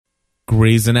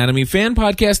Grey's Anatomy Fan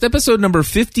Podcast, episode number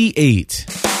 58.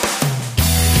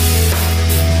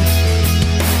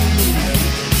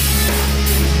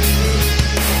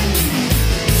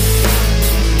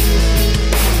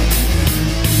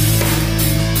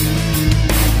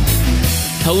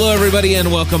 Hello, everybody,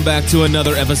 and welcome back to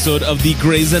another episode of the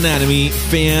Grey's Anatomy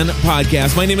Fan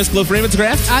Podcast. My name is Cliff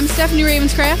Ravenscraft. I'm Stephanie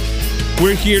Ravenscraft.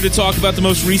 We're here to talk about the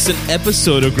most recent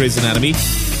episode of Grey's Anatomy,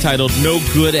 titled No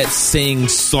Good at Saying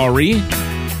Sorry.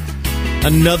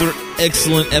 Another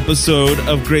excellent episode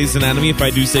of Grey's Anatomy, if I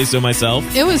do say so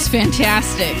myself. It was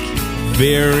fantastic.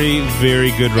 Very, very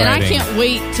good writing. And I can't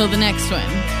wait till the next one.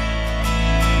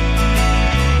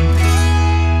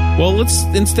 Well,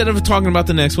 instead of talking about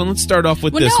the next one, let's start off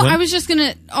with this one. I was just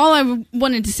all I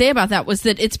wanted to say about that was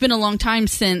that it's been a long time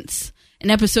since an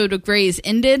episode of Grey's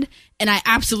ended, and I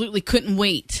absolutely couldn't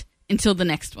wait until the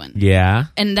next one. Yeah.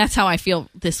 And that's how I feel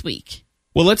this week.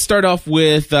 Well, let's start off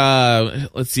with,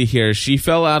 let's see here. She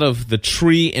fell out of the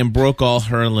tree and broke all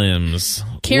her limbs.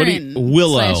 Karen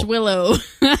Willow. Willow.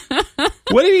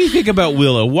 What do you think about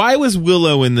Willow? Why was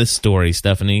Willow in this story,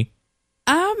 Stephanie?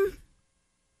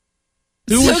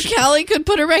 So Kelly could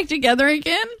put her back together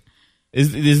again?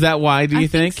 Is that why, do you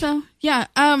think? So. Yeah.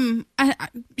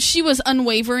 She was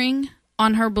unwavering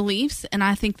on her beliefs, and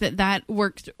I think that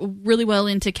worked really well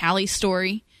into Callie's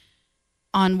story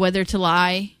on whether to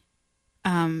lie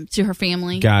to her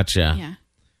family. Gotcha. Yeah.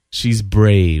 She's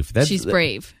brave. She's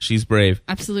brave. She's brave.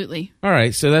 Absolutely. All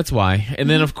right, so that's why. And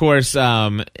then, of course,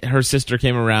 her sister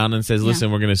came around and says,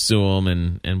 listen, we're going to sue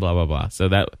him and blah, blah, blah. So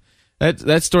that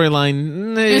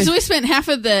storyline... So we spent half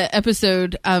of the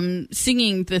episode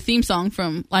singing the theme song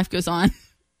from Life Goes On.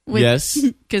 Yes.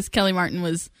 Because Kelly Martin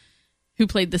who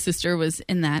played the sister, was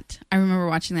in that. I remember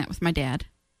watching that with my dad.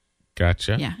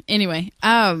 Gotcha. Yeah. Anyway.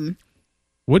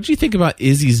 What did you think about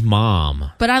Izzy's mom?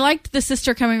 But I liked the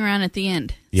sister coming around at the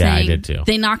end. Yeah, saying, I did too.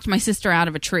 They knocked my sister out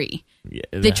of a tree. Yeah,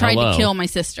 they tried to kill my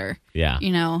sister. Yeah.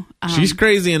 You know. She's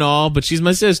crazy and all, but she's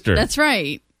my sister. That's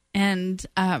right. And...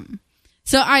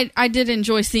 So I did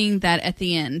enjoy seeing that at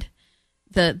the end,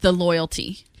 the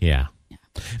loyalty. Yeah.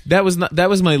 That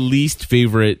was my least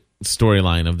favorite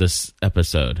storyline of this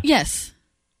episode. Yes,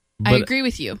 I agree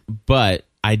with you. But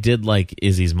I did like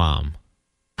Izzy's mom.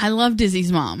 I loved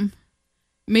Izzy's mom,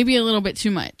 maybe a little bit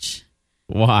too much.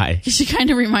 Why? Because she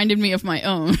kind of reminded me of my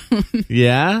own.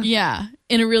 Yeah? Yeah,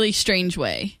 in a really strange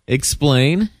way.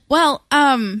 Explain. Well,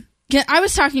 I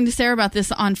was talking to Sarah about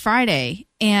this on Friday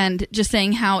and just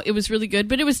saying how it was really good,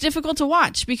 but it was difficult to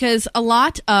watch because a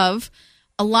lot of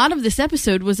this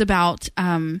episode was about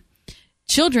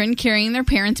children carrying their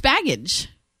parents' baggage.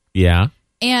 Yeah.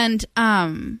 And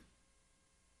I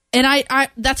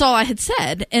that's all I had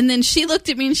said. And then she looked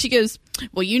at me and she goes,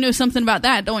 "Well, you know something about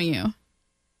that, don't you?"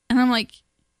 And I'm like,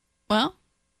 "Well,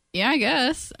 yeah, I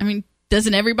guess. I mean,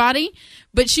 doesn't everybody?"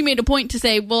 But she made a point to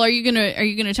say, "Well, are you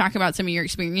gonna talk about some of your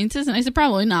experiences?" And I said,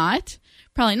 "Probably not.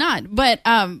 But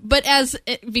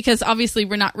because obviously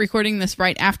we're not recording this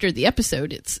right after the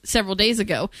episode. It's several days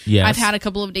ago. Yes. I've had a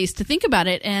couple of days to think about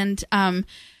it, and a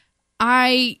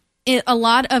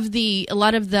lot of the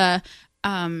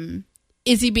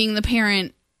Izzy being the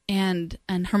parent and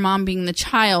her mom being the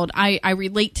child, I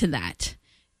relate to that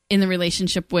in the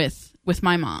relationship with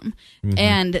my mom. Mm-hmm.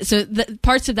 And so the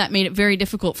parts of that made it very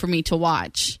difficult for me to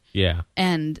watch. Yeah.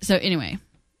 And so anyway,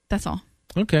 that's all.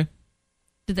 Okay.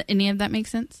 Did any of that make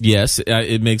sense? Yes,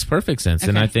 it makes perfect sense. Okay.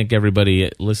 And I think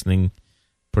everybody listening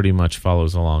pretty much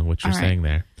follows along what you're saying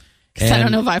there. Because I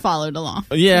don't know if I followed along.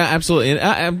 Yeah, absolutely.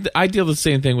 And I deal the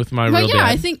same thing with my real dad.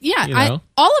 I think,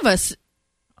 all of us,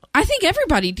 I think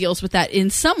everybody deals with that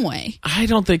in some way. I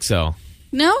don't think so.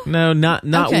 No? No, not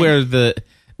okay. where their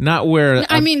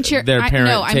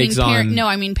parent takes on... No,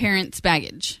 I mean parents'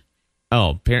 baggage.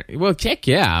 Oh, well, heck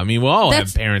yeah. I mean, we'll all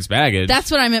have parents' baggage.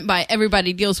 That's what I meant by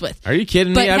everybody deals with. Are you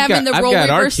kidding me? I've got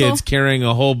our kids carrying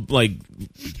a whole, like...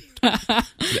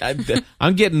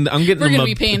 I'm getting. We're going to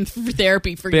be paying for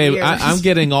therapy for years. I'm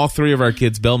getting all three of our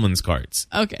kids Bellman's carts.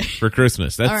 Okay. For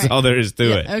Christmas. That's all there is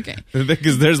to it. Okay.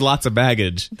 Because there's lots of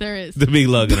baggage. There is. To be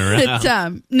lugging around.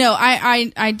 But, no,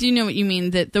 I do know what you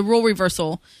mean, that the role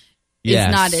reversal is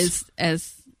not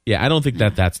as... Yeah, I don't think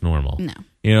that's normal. No.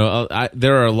 You know,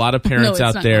 there are a lot of parents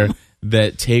out there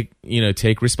that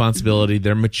take responsibility.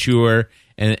 They're mature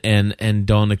and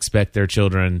don't expect their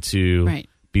children to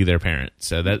be their parent.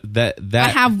 So that I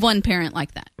have one parent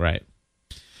like that. Right.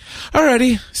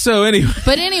 Alrighty. So anyway.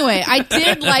 But anyway, I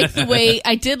did like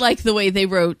the way they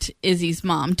wrote Izzy's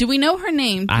mom. Do we know her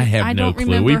name? I have no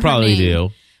clue. We probably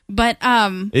do. But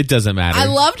it doesn't matter. I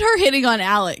loved her hitting on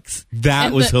Alex.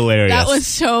 That was hilarious. That was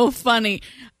so funny.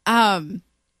 And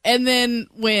then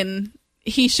when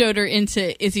he showed her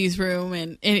into Izzy's room,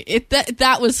 and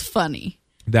that was funny.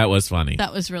 That was funny.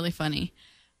 That was really funny.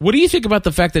 What do you think about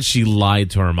the fact that she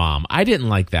lied to her mom? I didn't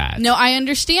like that. No, I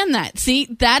understand that. See,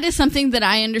 that is something that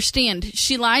I understand.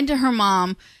 She lied to her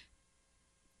mom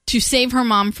to save her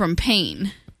mom from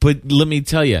pain. But let me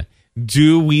tell you,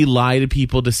 do we lie to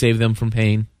people to save them from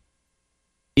pain?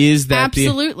 Is that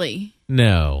absolutely?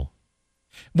 No.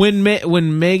 When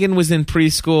Megan was in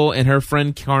preschool and her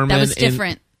friend Carmen, that was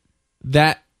different.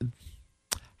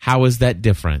 How is that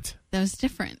different? That was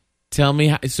different. Tell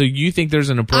me. So you think there's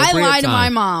an appropriate time? I lied to my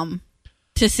mom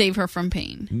to save her from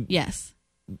pain. Yes.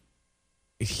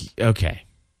 Okay.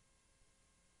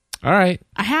 All right.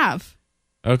 I have.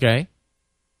 Okay.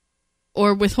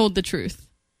 Or withhold the truth.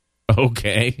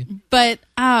 Okay. But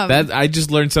I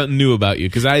just learned something new about you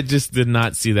because I just did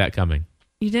not see that coming.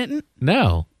 You didn't?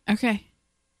 No. Okay.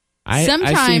 I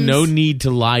see no need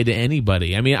to lie to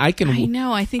anybody. I mean, I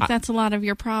know. I think that's a lot of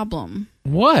your problem.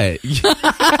 What?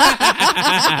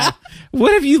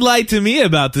 What have you lied to me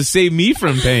about to save me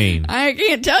from pain? I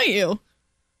can't tell you.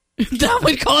 That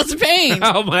would cause pain.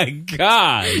 Oh, my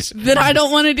gosh. That I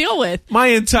don't want to deal with. My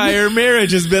entire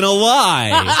marriage has been a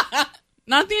lie.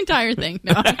 Not the entire thing,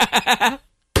 no.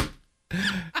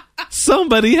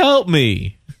 Somebody help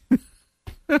me.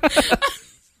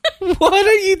 What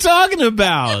are you talking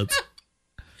about?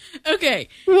 Okay.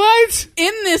 What?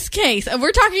 In this case,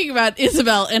 we're talking about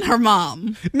Isabel and her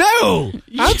mom. No.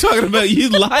 I'm talking about you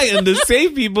lying to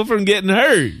save people from getting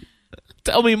hurt.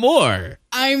 Tell me more.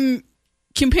 I'm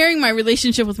comparing my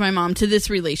relationship with my mom to this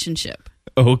relationship.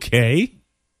 Okay.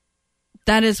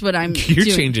 That is what I'm You're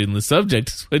doing. changing the subject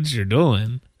is what you're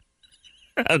doing.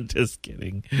 I'm just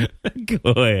kidding.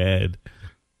 Go ahead.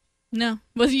 No.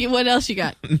 What else you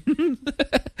got?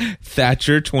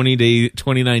 Thatcher,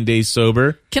 29 days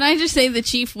sober. Can I just say the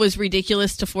chief was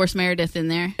ridiculous to force Meredith in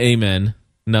there? Amen.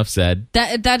 Enough said.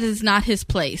 That is not his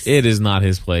place. It is not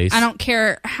his place. I don't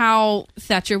care how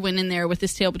Thatcher went in there with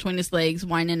his tail between his legs,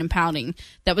 whining and pouting.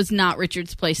 That was not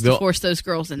Richard's place to force those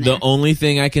girls in there. The only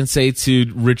thing I can say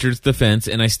to Richard's defense,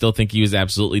 and I still think he was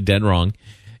absolutely dead wrong,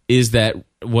 is that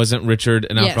wasn't Richard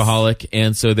an alcoholic,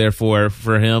 and so therefore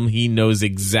for him he knows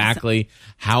exactly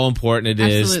how important it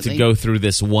is to go through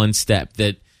this one step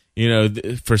that, you know,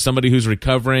 for somebody who's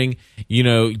recovering, you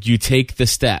know, you take the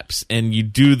steps and you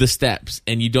do the steps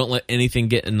and you don't let anything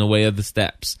get in the way of the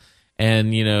steps.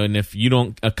 And, you know, and if you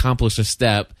don't accomplish a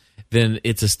step, then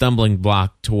it's a stumbling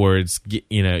block towards,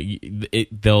 you know,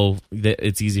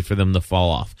 it's easy for them to fall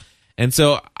off. And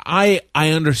so I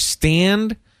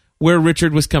understand where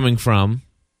Richard was coming from,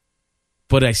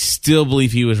 but I still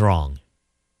believe he was wrong.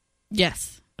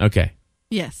 Yes. Okay.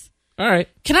 Yes. All right.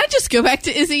 Can I just go back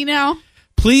to Izzy now?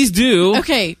 Please do.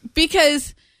 Okay,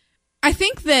 because I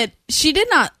think that she did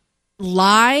not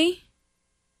lie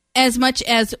as much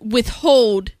as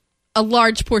withhold a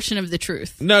large portion of the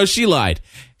truth. No, she lied.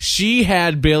 She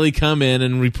had Bailey come in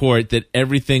and report that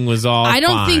everything was all I don't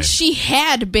fine. think she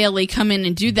had Bailey come in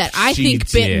and do that. I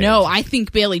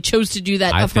think Bailey chose to do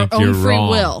that of her own free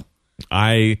will.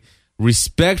 I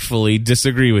respectfully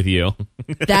disagree with you.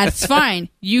 That's fine.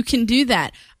 You can do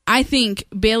that. I think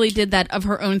Bailey did that of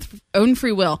her own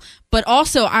free will. But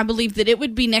also, I believe that it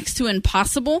would be next to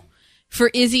impossible for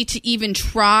Izzy to even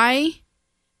try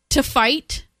to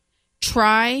fight,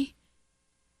 try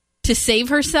to save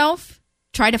herself,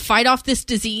 try to fight off this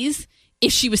disease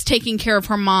if she was taking care of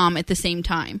her mom at the same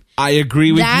time. I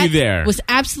agree with you there. That was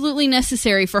absolutely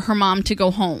necessary for her mom to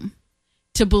go home,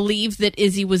 to believe that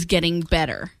Izzy was getting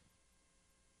better.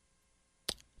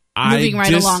 Moving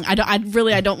right along. I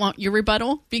don't want your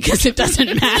rebuttal because it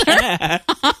doesn't matter.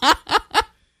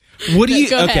 What do you?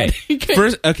 Go okay, ahead.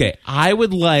 First, okay. I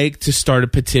would like to start a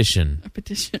petition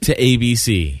to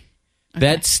ABC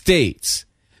that states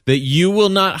that you will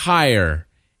not hire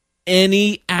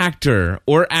any actor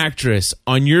or actress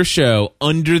on your show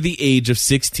under the age of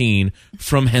 16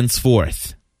 from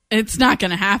henceforth. It's not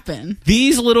going to happen.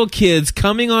 These little kids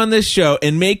coming on this show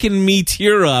and making me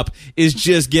tear up is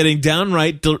just getting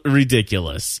downright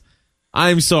ridiculous.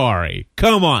 I'm sorry.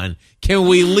 Come on. Can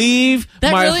we leave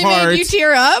that my really heart? Made you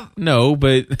tear up? No,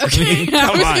 but okay.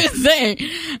 I was going to say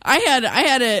I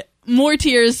had more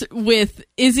tears with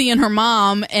Izzy and her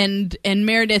mom and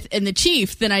Meredith and the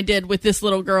chief than I did with this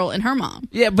little girl and her mom.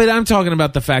 Yeah, but I'm talking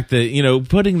about the fact that, you know,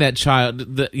 putting that child,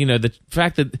 the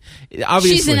fact that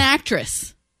obviously she's an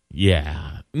actress.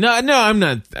 Yeah. No, I'm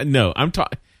not. No, I'm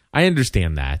talking. I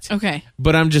understand that. Okay.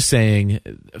 But I'm just saying,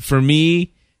 for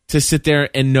me to sit there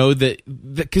and know that,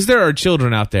 because there are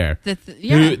children out there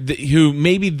who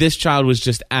maybe this child was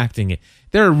just acting it.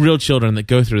 There are real children that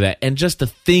go through that. And just to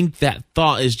think that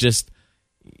thought is just,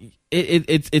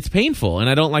 it's painful, and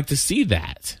I don't like to see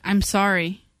that. I'm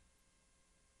sorry.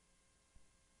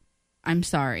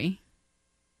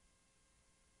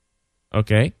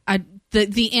 Okay.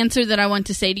 The answer that I want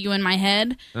to say to you in my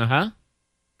head,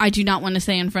 I do not want to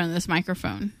say in front of this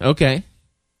microphone. Okay.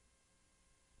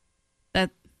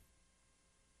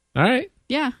 All right.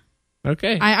 Yeah.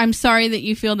 Okay. I'm sorry that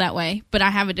you feel that way, but I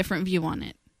have a different view on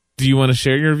it. Do you want to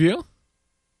share your view?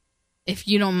 If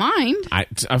you don't mind.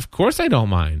 Of course I don't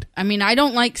mind. I mean, I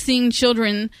don't like seeing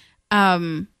children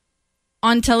on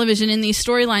television in these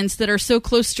storylines that are so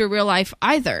close to real life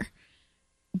either.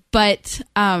 But,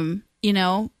 you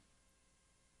know,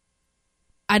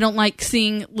 I don't like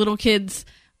seeing little kids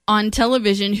on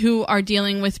television who are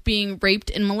dealing with being raped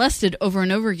and molested over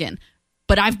and over again.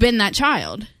 But I've been that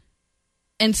child.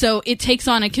 And so it takes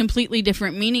on a completely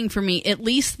different meaning for me. At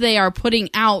least they are putting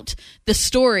out the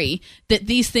story that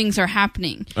these things are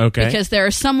happening. Okay. Because there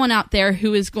is someone out there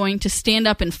who is going to stand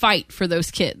up and fight for those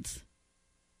kids.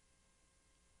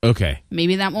 Okay.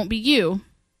 Maybe that won't be you,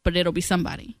 but it'll be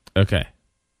somebody. Okay.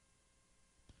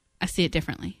 I see it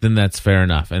differently. Then that's fair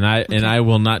enough. And I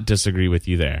will not disagree with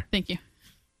you there. Thank you.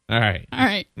 All right.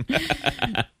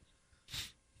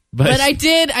 But I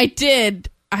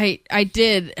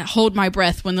did hold my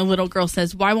breath when the little girl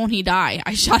says, "Why won't he die?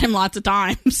 I shot him lots of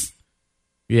times."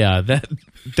 Yeah, that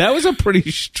was a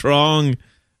pretty strong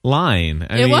line.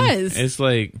 It was. It's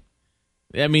like,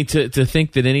 I mean, to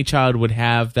think that any child would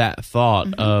have that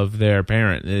thought of their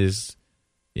parent is,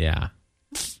 yeah.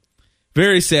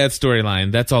 Very sad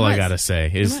storyline. That's all I gotta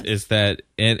say. Is that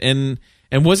and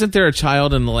wasn't there a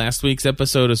child in the last week's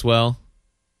episode as well?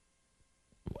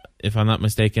 If I'm not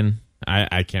mistaken.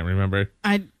 I can't remember.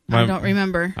 I don't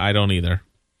remember. I don't either.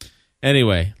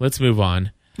 Anyway, let's move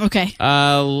on. Okay.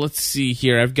 Let's see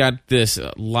here. I've got this.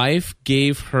 Life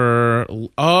gave her.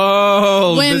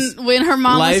 Oh, when her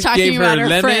mom was talking about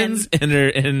her friends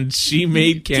and she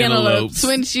made cantaloupes.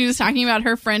 When she was talking about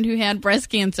her friend who had breast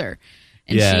cancer,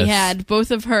 and yes. she had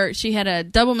both of her. She had a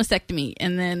double mastectomy,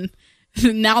 and then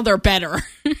now they're better.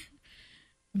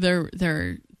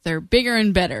 They're bigger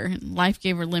and better. Life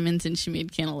gave her lemons and she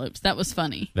made cantaloupes. That was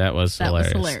funny. That was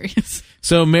hilarious.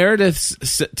 So Meredith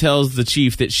tells the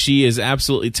chief that she is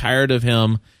absolutely tired of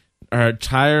him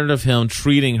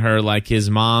treating her like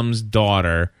his mom's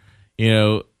daughter.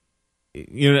 You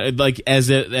know, like as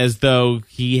though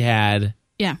he had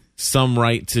some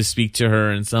right to speak to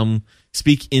her and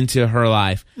speak into her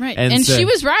life. Right. And so, she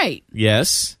was right.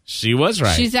 Yes, she was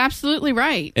right. She's absolutely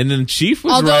right. And then Chief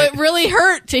was Although right. it really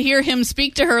hurt to hear him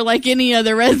speak to her like any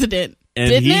other resident.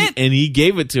 Didn't it? And he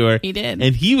gave it to her. He did.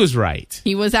 And he was right.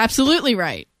 He was absolutely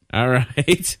right. All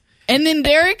right. And then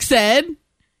Derek said,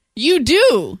 you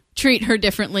do treat her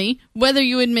differently, whether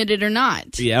you admit it or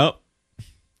not. Yep.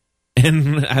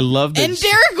 And I love that. And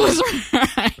Derek was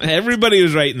right. Everybody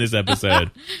was right in this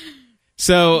episode.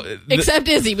 So, except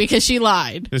Izzy, because she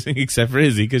lied. Except for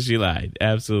Izzy, because she lied.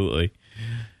 Absolutely.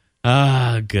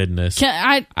 Ah, goodness.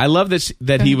 I love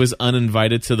that he was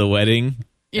uninvited to the wedding.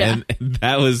 Yeah. And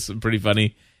that was pretty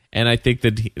funny. And I think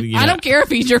that I don't care if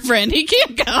he's your friend. He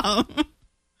can't come.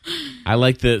 I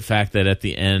like the fact that at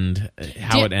the end,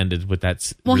 how it ended with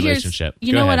that relationship.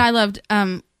 You know what I loved?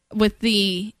 With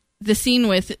the scene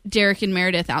with Derek and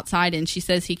Meredith outside, and she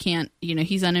says he can't,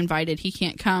 he's uninvited. He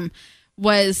can't come.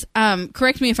 Was,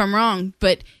 correct me if I'm wrong,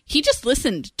 but he just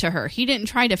listened to her. He didn't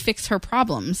try to fix her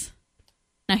problems.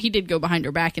 Now, he did go behind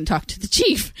her back and talk to the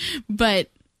chief,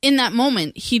 but in that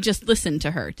moment, he just listened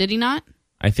to her. Did he not?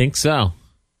 I think so.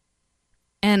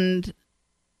 And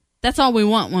that's all we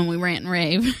want when we rant and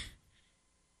rave.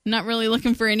 I'm not really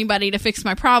looking for anybody to fix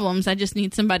my problems. I just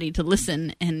need somebody to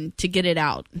listen and to get it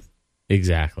out.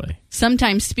 Exactly.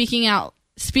 Sometimes speaking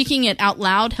it out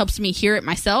loud helps me hear it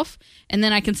myself, and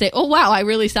then I can say, oh, wow, I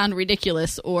really sound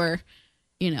ridiculous, or,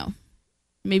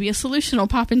 maybe a solution will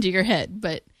pop into your head,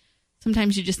 but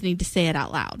sometimes you just need to say it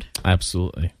out loud.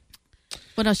 Absolutely.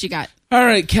 What else you got? All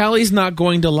right, Callie's not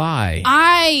going to lie.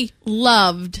 I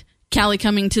loved Callie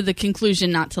coming to the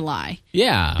conclusion not to lie.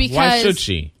 Yeah, because why should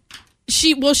she?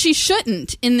 She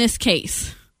shouldn't in this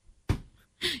case.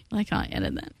 Like how I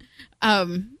added that.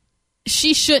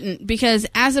 She shouldn't, because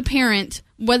as a parent,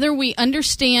 whether we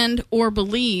understand or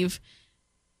believe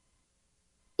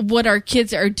what our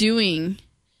kids are doing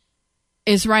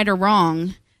is right or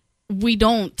wrong, we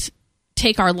don't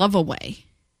take our love away.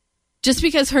 Just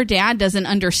because her dad doesn't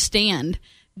understand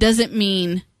doesn't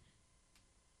mean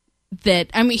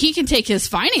that, he can take his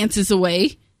finances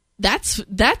away.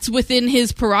 That's within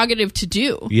his prerogative to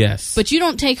do. Yes. But you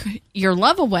don't take your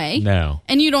love away. No.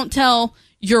 And you don't tell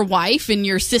your wife and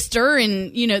your sister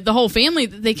and, the whole family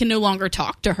that they can no longer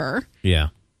talk to her. Yeah.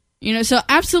 You know, so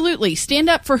absolutely stand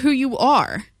up for who you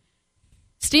are.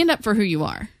 Stand up for who you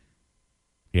are.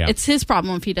 Yeah. It's his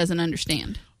problem if he doesn't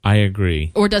understand. I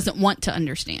agree. Or doesn't want to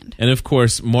understand. And of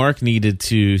course, Mark needed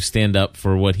to stand up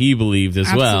for what he believed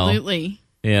as well. Absolutely.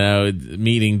 You know,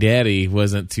 meeting Daddy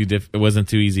wasn't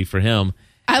too easy for him.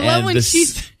 I love when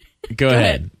she's... Go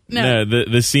ahead. No,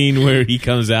 the scene where he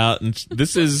comes out and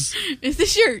this is... Is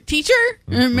this your teacher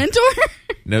or mentor?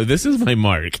 No, this is my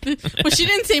Mark. Well, she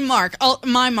didn't say Mark,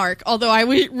 my Mark, although I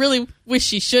really wish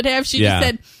she should have. She just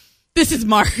said, this is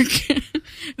Mark.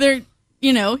 They're,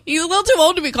 you know, he's a little too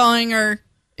old to be calling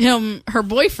him her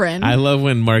boyfriend. I love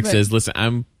when Mark says, listen,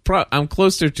 I'm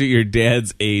closer to your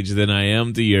dad's age than I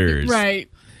am to yours. Right.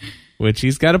 Which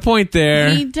he's got a point there.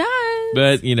 He does.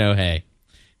 But, you know, hey,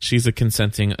 she's a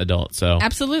consenting adult, so.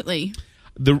 Absolutely.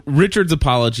 The Richard's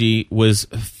apology was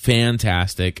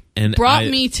fantastic. And brought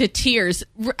me to tears.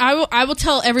 I will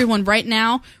tell everyone right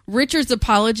now, Richard's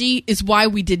apology is why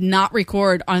we did not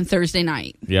record on Thursday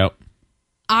night. Yep.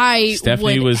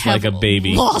 Stephanie was like a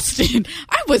baby. Lost it.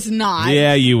 I was not.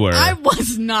 Yeah, you were. I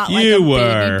was not like a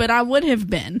baby, but I would have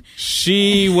been.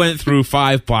 She went through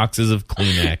 5 boxes of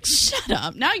Kleenex. Shut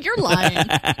up. Now you're lying. Look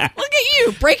at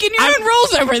you, breaking your own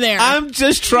rules over there. I'm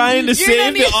just trying to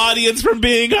save the audience from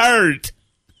being hurt.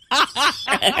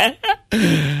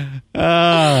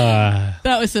 That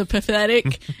was so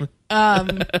pathetic.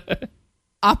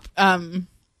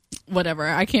 Whatever.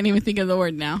 I can't even think of the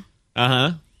word now.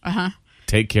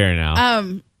 Take care now.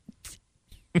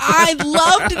 I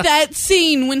loved that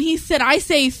scene when he said, I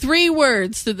say 3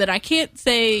 words so that I can't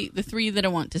say the 3 that I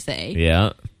want to say.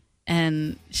 Yeah.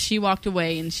 And she walked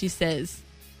away and she says,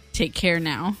 take care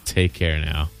now. Take care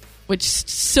now. Which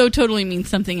so totally means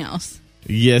something else.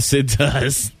 Yes, it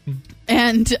does.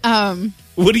 And,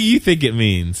 what do you think it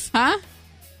means? Huh?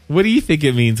 What do you think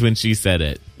it means when she said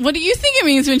it? What do you think it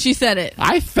means when she said it?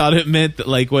 I thought it meant that,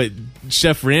 like what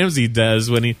Chef Ramsay does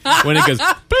when it goes,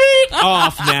 bleep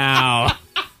off now.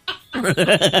 I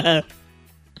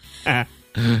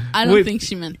don't think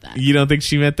she meant that. You don't think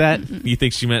she meant that? Mm-hmm. You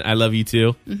think she meant I love you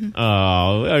too? Mm-hmm.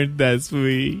 Oh, aren't that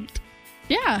sweet?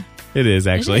 Yeah. It is,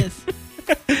 actually. It is.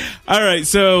 All right,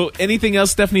 so anything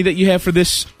else, Stephanie, that you have for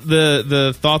this,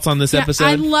 the thoughts on this episode?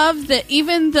 I love that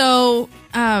even though,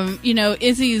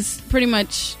 Izzy's pretty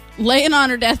much laying on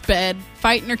her deathbed,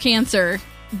 fighting her cancer,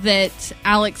 that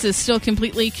Alex is still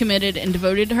completely committed and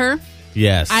devoted to her.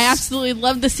 Yes. I absolutely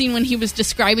love the scene when he was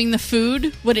describing the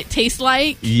food, what it tastes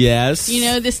like. Yes. You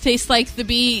know, this tastes like the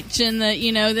beach and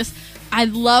this. I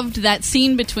loved that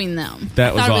scene between them.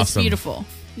 That was awesome. It was beautiful.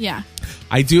 Yeah.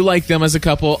 I do like them as a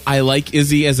couple. I like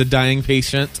Izzy as a dying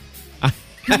patient.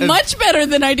 Much better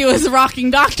than I do as a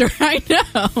rocking doctor. I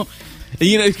know.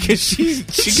 You know, because she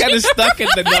kind of stuck at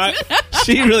the doctor.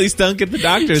 She really stunk at the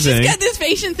doctor thing. She's got this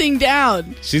patient thing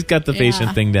down. She's got the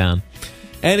patient thing down.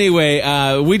 Anyway,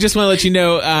 we just want to let you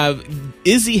know,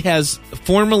 Izzy has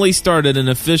formally started an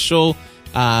official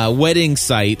wedding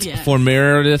site for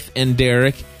Meredith and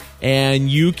Derek, and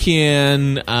you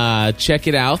can check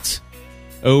it out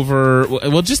over.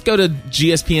 Well, just go to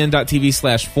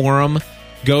gspn.tv/forum.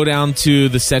 Go down to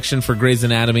the section for Grey's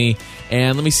Anatomy,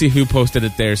 and let me see who posted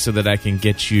it there so that I can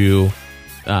get you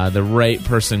the right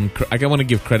person. I want to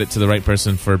give credit to the right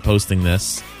person for posting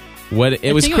this.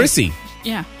 It was Chrissy.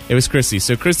 It was Chrissy.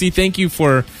 So, Chrissy, thank you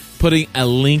for putting a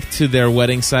link to their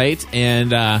wedding site,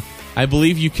 and I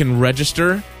believe you can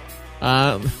register.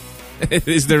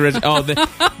 Is there?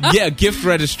 Gift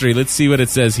registry. Let's see what it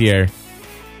says here.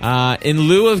 In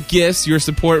lieu of gifts, your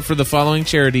support for the following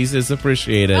charities is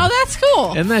appreciated. Oh, that's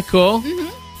cool. Isn't that cool? Mm-hmm.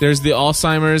 There's the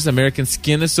Alzheimer's, American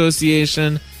Skin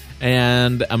Association,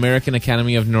 and American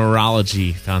Academy of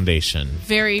Neurology Foundation.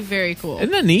 Very, very cool. Isn't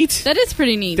that neat? That is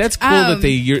pretty neat. That's cool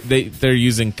that they're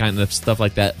using kind of stuff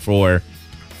like that for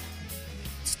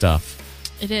stuff.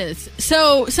 It is.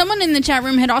 So, someone in the chat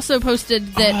room had also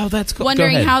posted that. Oh, that's cool.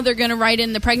 Wondering how they're going to write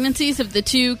in the pregnancies of the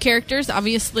 2 characters.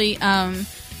 Obviously,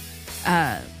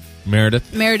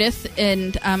 Meredith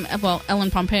and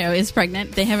Ellen Pompeo is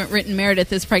pregnant. They haven't written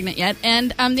Meredith is pregnant yet,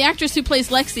 and the actress who plays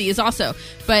Lexi is also.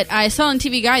 But I saw on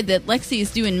TV Guide that Lexi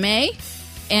is due in May,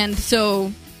 and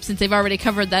so since they've already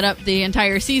covered that up the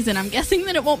entire season, I'm guessing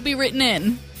that it won't be written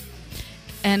in.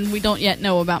 And we don't yet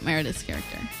know about Meredith's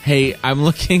character. Hey, I'm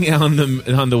looking on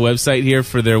the website here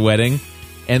for their wedding,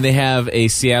 and they have a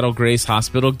Seattle Grace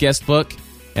Hospital guest book,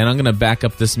 and I'm going to back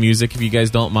up this music if you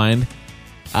guys don't mind.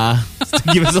 To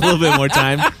give us a little bit more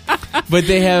time, but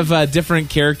they have different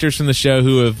characters from the show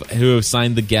who have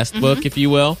signed the guest book, if you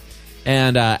will.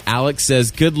 And Alex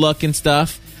says, "Good luck and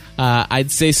stuff."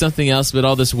 I'd say something else, but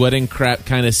all this wedding crap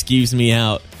kind of skews me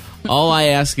out. All I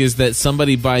ask is that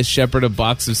somebody buys Shepard a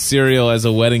box of cereal as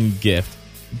a wedding gift.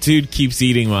 Dude keeps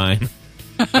eating mine.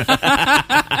 They're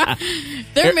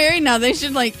married now. They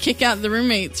should like kick out the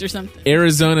roommates or something.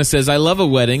 Arizona says, I love a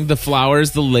wedding. The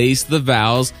flowers, the lace, the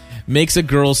vows makes a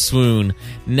girl swoon.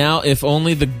 Now, if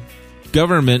only the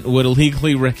government would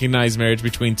illegally recognize marriage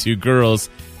between two girls.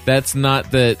 That's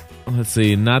not that,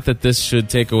 not that this should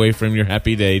take away from your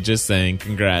happy day. Just saying,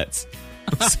 congrats.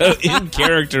 So in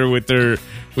character with her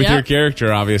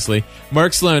character, obviously.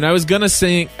 Mark Sloan, I was going to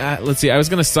say, I was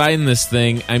going to sign this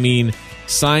thing. I mean,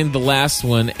 signed the last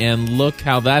one, and look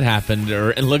how that happened,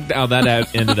 and look how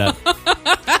that ended up.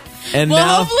 And well,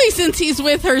 now, hopefully, since he's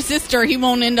with her sister, he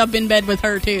won't end up in bed with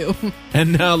her, too.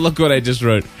 And now look what I just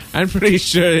wrote. I'm pretty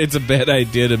sure it's a bad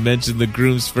idea to mention the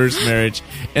groom's first marriage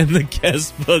in the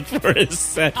guest book for his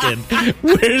second.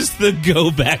 Where's the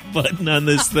go back button on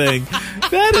this thing?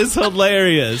 That is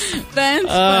hilarious. That's Oh,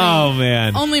 funny.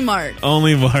 man. Only Mark.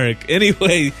 Only Mark.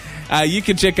 Anyway, you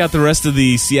can check out the rest of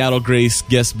the Seattle Grace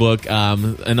guest book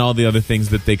and all the other things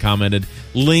that they commented.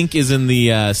 Link is in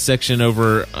the section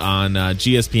over on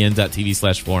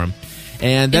gspn.tv/forum.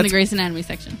 And In the Grey's Anatomy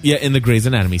section. Yeah, in the Grey's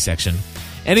Anatomy section.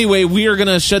 Anyway, we are going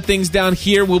to shut things down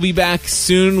here. We'll be back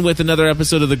soon with another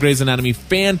episode of the Grey's Anatomy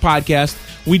Fan Podcast.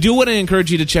 We do want to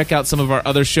encourage you to check out some of our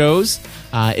other shows.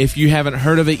 If you haven't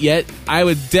heard of it yet, I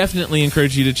would definitely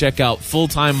encourage you to check out Full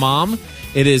Time Mom.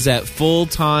 It is at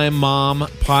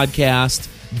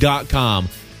fulltimemompodcast.com.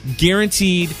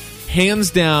 Guaranteed,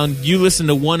 hands down, you listen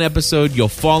to one episode, you'll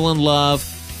fall in love,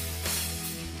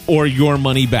 or your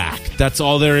money back. That's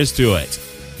all there is to it.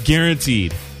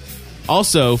 Guaranteed.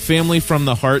 Also,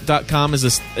 familyfromtheheart.com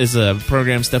is a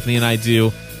program Stephanie and I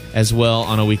do as well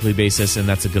on a weekly basis, and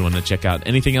that's a good one to check out.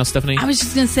 Anything else, Stephanie? I was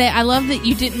just going to say, I love that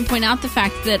you didn't point out the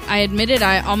fact that I admitted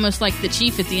I almost liked the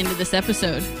Chief at the end of this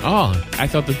episode. Oh, I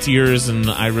thought the tears and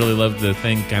I really loved the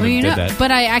thing kind of did that.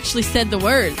 But I actually said the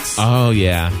words. Oh,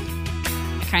 yeah.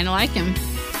 I kind of like him.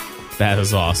 That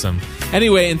is awesome.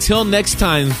 Anyway, until next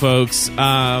time, folks.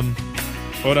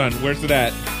 Hold on. Where's it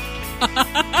at?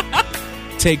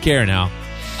 Take care now.